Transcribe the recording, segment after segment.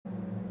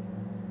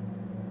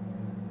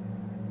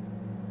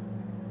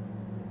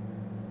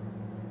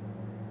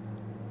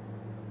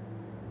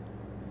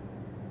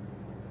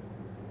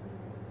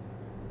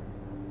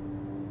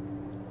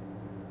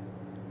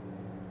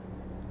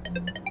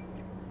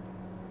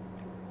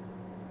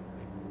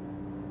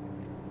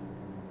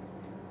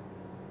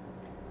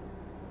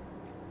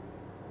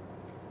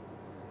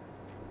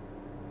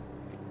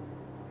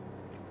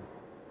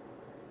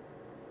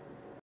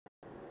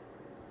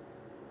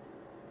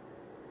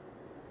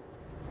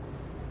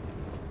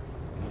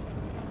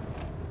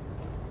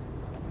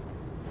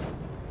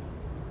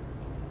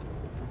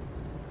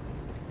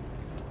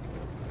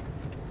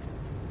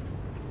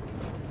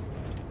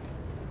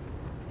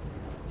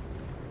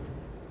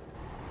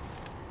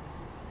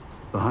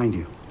behind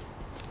you.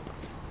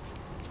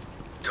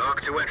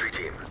 Talk to entry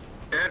team.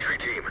 Entry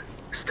team.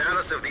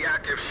 Status of the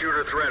active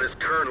shooter threat is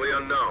currently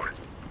unknown.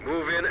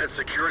 Move in and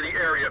secure the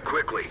area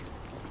quickly.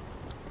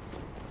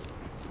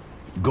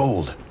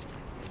 Gold.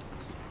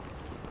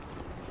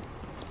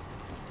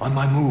 On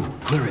my move,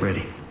 clear it.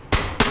 Ready.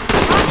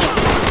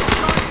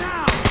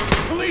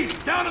 Police,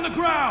 down on the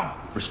ground!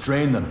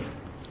 Restrain them.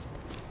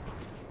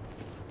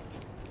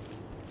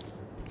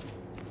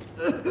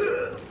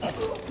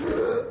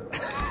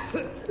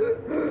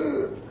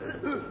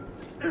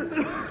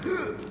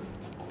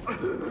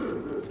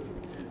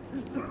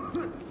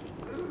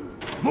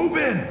 Move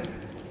in!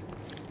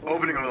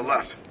 Opening on the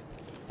left.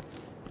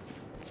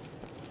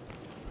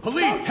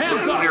 Police,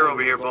 hands up! Clear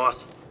over here,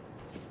 boss.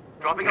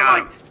 Dropping a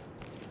light.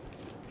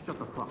 Shut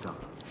the fuck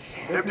up.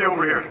 Empty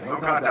over here. No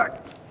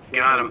contact.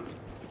 Got him.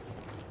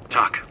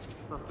 Talk.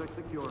 Suspect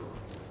secure.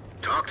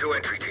 Talk to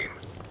entry team.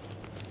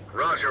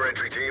 Roger,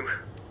 entry team.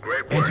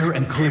 Great work. Enter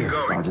and clear. Keep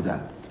going. Roger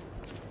that.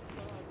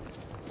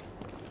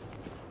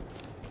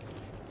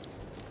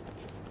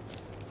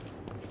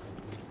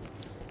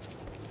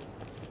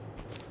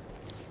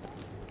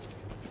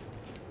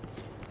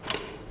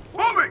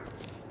 Moving!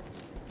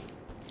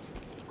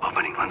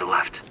 Opening on the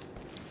left.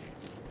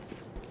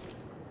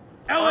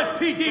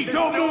 LSPD,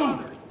 don't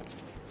move!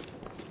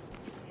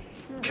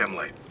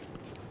 Kimley.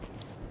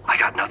 I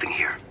got nothing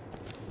here.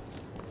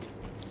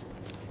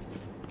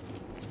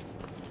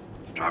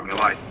 Dropping the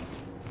light.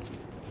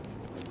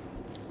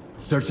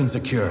 Search and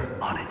secure.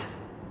 On it.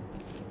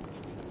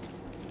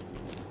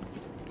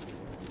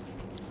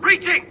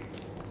 Reaching!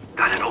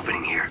 Got an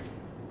opening here.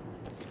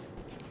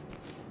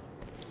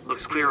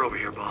 Looks clear over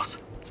here, boss.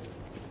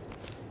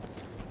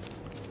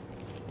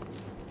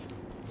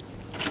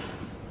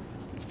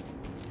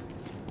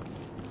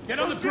 Get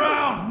on the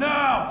ground,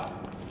 now!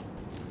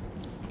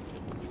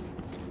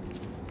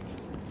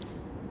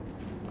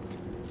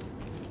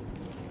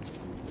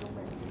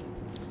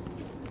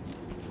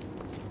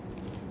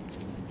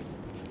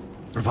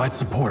 Provide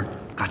support.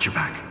 Got your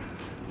back.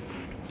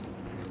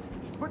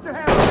 Put your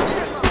hands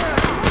up.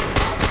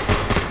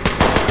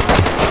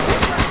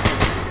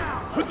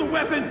 Put the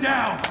weapon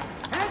down!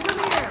 Hands in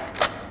the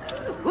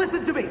air.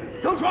 Listen to me.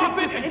 Don't Drop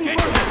take it this and any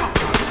get further.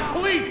 down!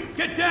 Police,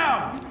 get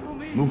down!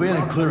 Move in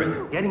and clear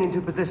it. Getting into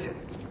position.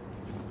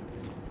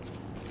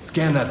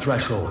 Scan that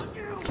threshold.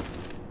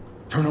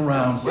 Turn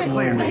around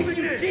slowly.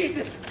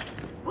 Jesus!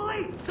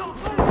 Police! Don't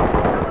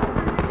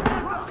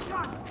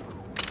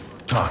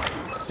Talk.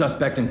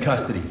 Suspect in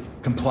custody.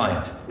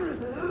 Compliant.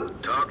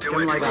 Talk to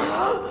entry team.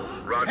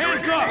 Roger,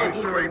 Hands entry up!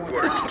 team. Great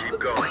work. Keep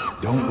going.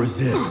 Don't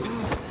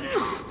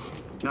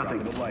resist.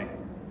 Nothing.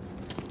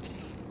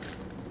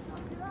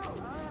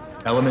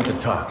 Element to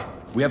talk.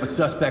 We have a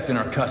suspect in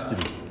our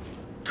custody.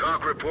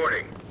 Talk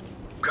reporting.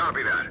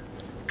 Copy that.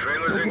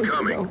 Trailers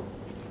incoming.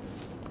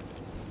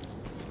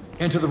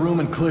 Enter the room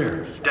and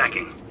clear.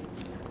 Stacking.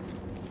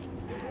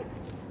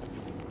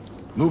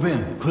 Move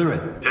in. Clear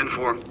it.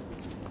 10-4.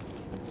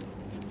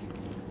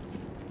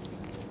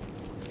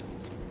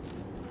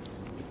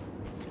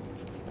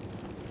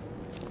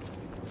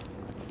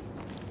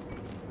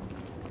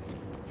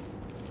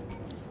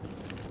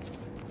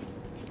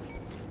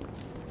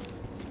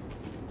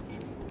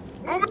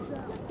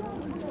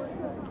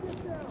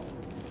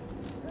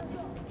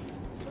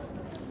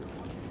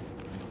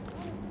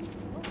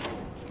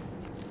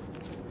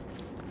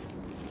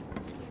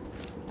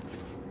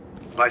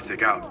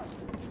 Plastic out.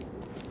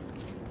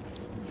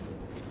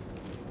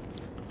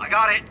 I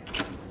got it.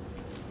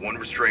 One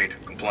restrained.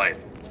 Compliant.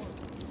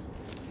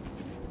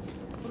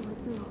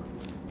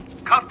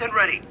 Cuffed and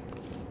ready.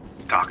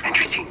 Talk.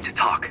 Entry team to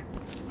talk.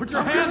 Put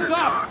your This hands is up!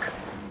 Talk.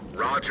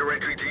 Roger,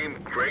 entry team.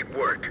 Great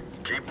work.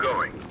 Keep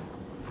going.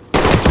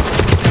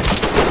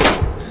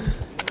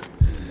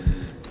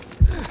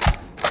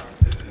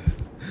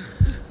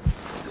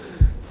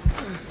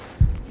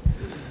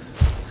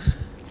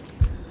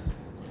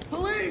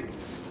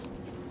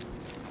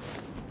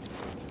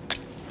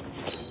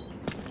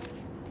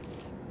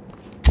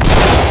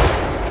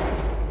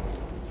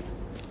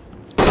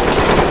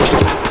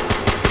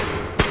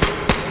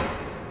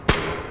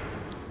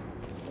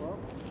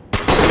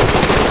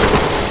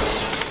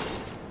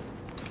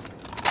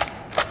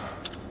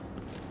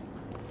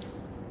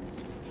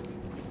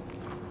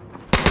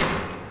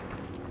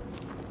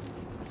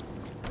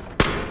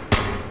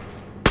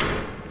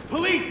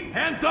 Police!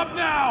 Hands up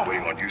now!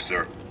 Waiting on you,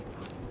 sir.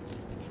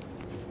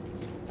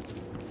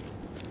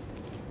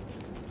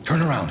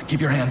 Turn around.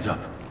 Keep your hands up.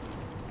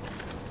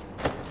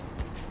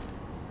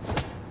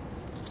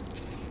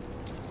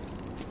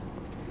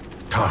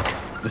 Talk.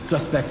 The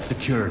suspect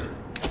secured.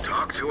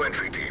 Talk to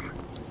entry team.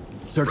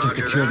 Search and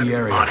Roger secure that. the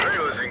area.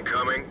 Trailers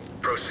incoming.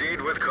 Proceed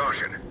with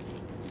caution.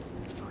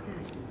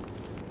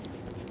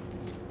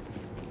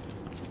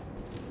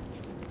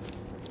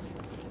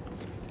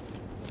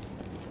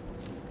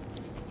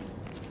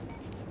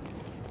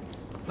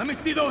 Let me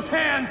see those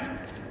hands!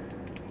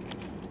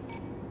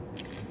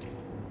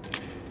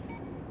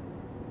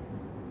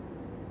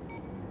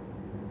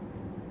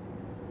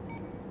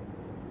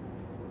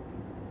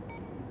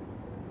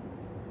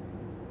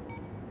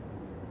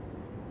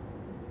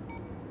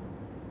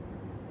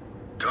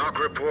 TOC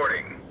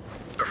reporting.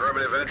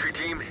 Affirmative entry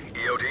team,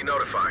 EOD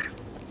notified.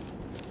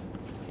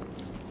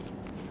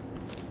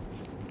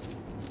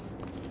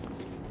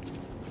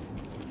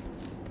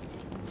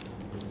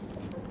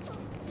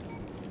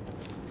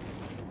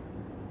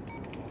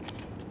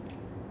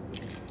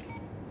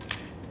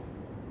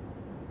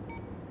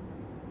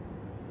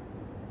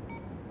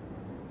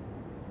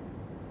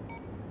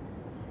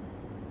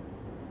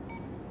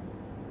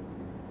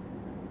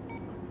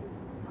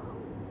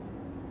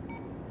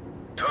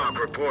 TOC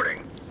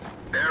reporting.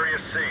 Area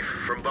safe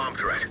from bomb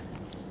threat.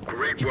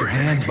 Great Keep work. your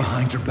hands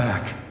behind your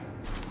back.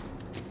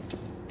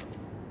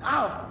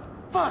 Ow!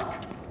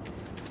 Fuck!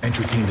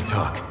 Entry team to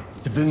TOC.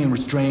 Civilian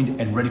restrained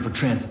and ready for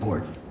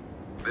transport.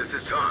 This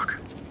is TOC.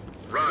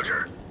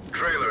 Roger.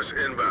 Trailers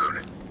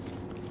inbound.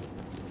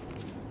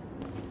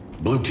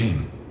 Blue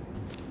team.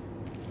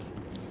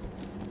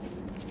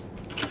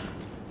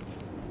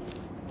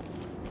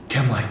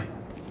 Chemlight.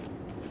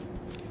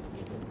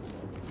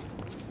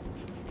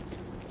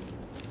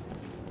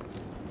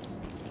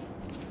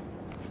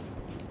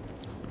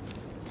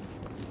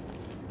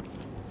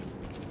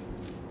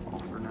 All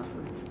for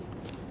nothing.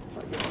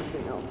 Like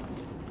everything else.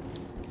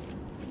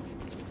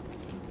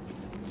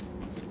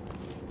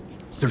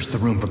 Search the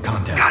room for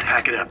contacts. God,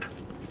 hack it up.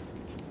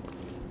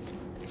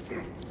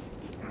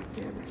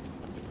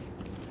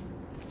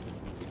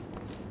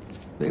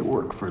 They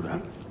work for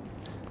them.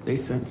 They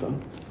sent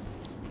them.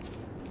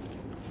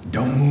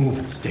 Don't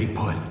move. Stay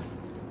put.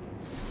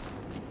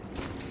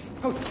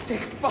 Those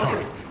sick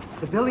fuckers!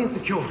 Civilian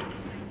secure.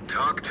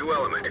 TOC to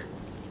element.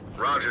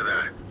 Roger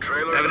that.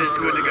 Trailers Evidence en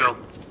good to route. go.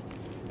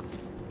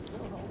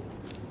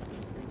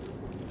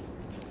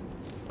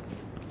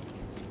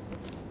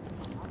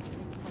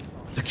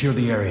 Secure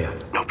the area.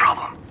 No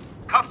problem.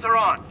 Cuffs are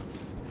on.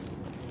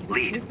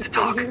 Lead to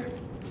TOC.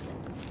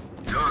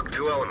 TOC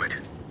to element.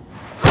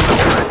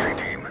 Entry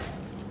team.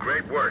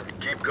 Great work.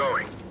 Keep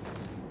going.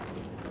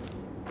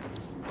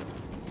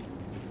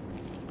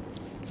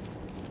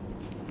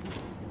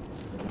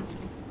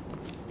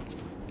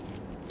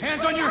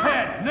 Hands on your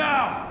head,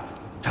 now!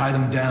 Tie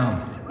them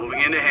down.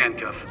 Moving into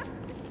handcuff.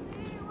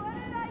 What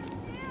did I do?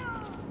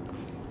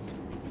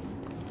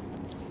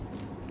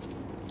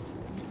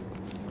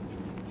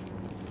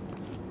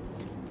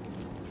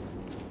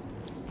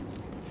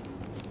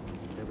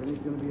 Everything's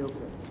gonna be okay.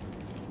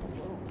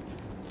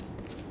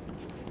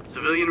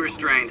 Civilian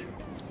restrained.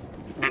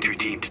 Entry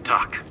team to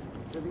TOC.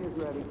 Civilian's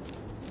ready.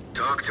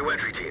 TOC to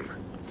entry team.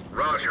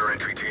 Roger,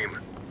 entry team.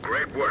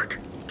 Great work.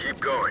 Keep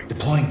going.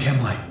 Deploying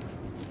Chemlight.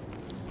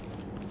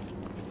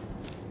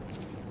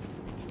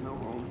 No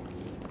home.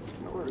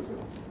 Nowhere to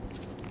go.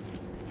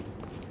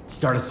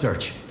 Start a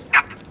search.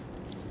 Yep.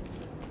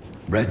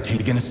 Red team,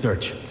 begin a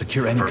search.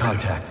 Secure any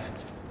Affirmative. contacts.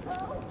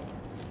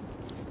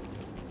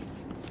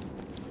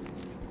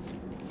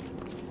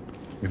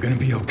 You're gonna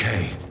be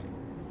okay.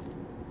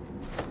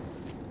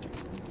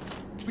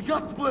 We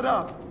got split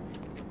up.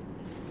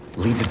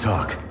 Lead to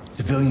TOC.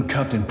 Civilian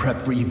cuffed and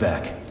prepped for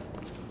evac.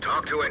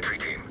 TOC to entry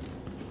team.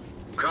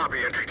 Copy,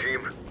 entry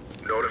team.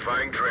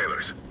 Notifying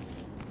trailers.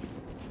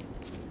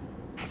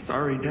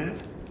 Sorry,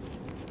 Dad.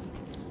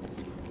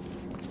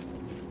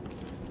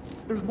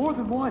 There's more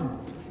than one.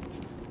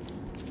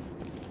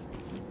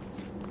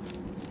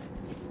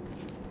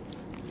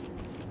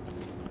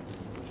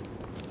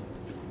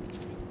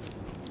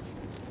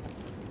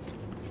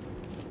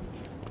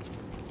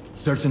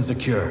 Search and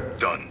secure.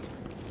 Done.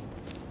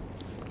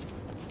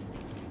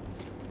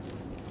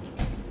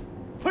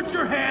 Put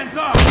your hands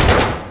up!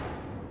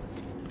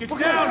 Get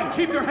down and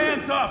keep your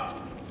hands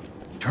up!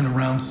 Turn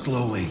around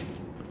slowly.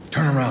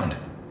 Turn around.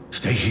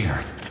 Stay here.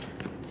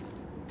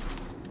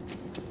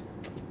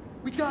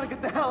 We gotta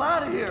get the hell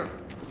out of here.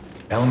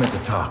 Element to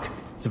TOC.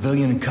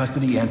 Civilian in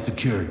custody and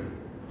secured.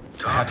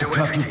 I have to TOC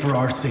cuff you entry for team.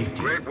 our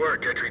safety. Great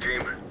work, entry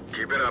team.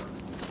 Keep it up.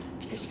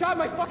 He shot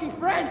my fucking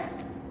friends!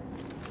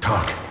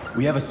 TOC.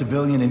 We have a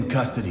civilian in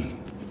custody.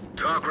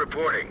 TOC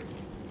reporting.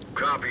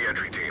 Copy,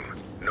 entry team.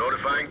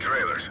 Notifying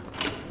trailers.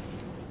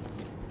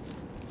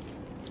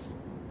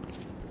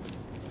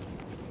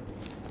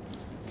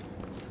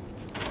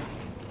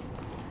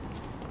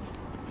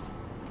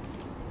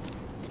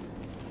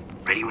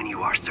 Ready when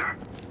you are, sir.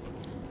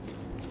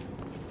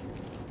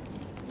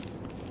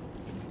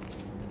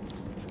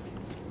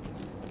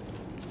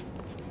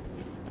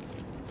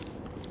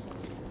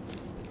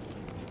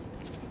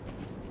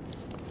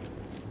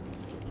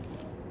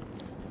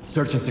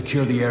 Search and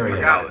secure the area.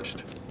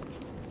 Acknowledged.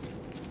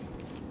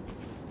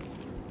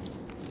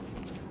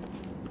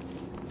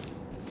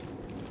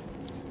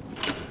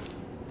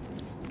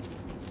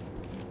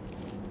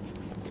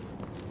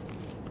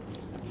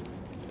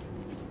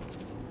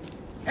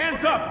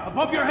 Hands up!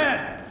 Above your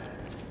head!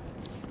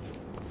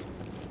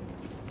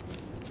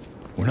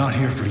 We're not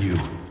here for you.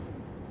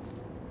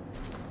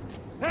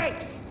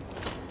 Hey!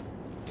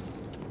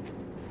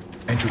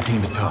 Entry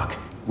team to TOC.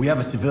 We have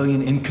a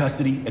civilian in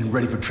custody and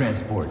ready for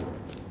transport.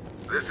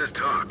 This is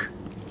TOC.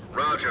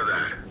 Roger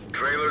that.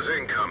 Trailers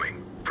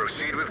incoming.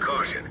 Proceed with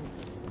caution.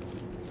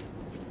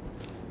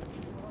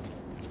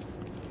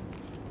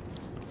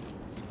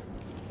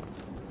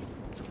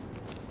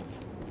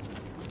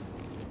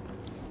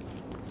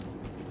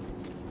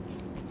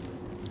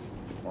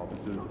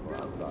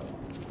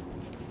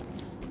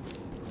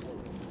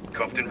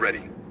 Cuffed and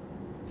ready.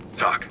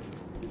 Talk.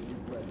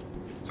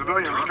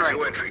 Civilian Talk restraint.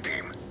 to entry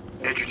team.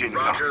 Entry team to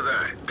talk. Roger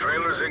that.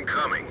 Trailers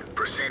incoming.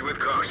 Proceed with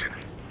caution.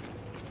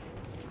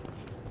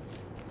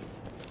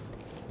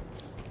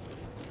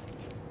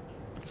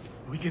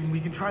 We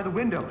can try the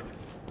windows.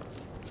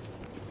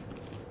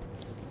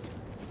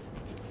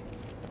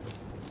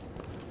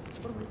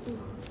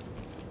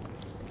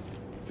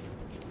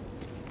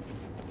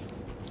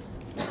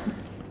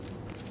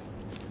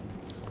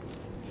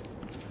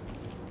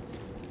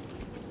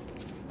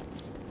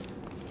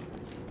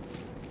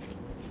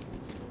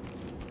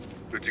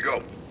 Good to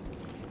go.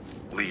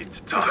 Lead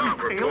to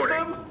talk. Failed Reporting.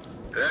 them?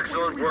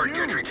 Excellent work,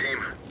 entry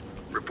team.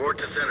 Report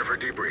to center for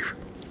debrief.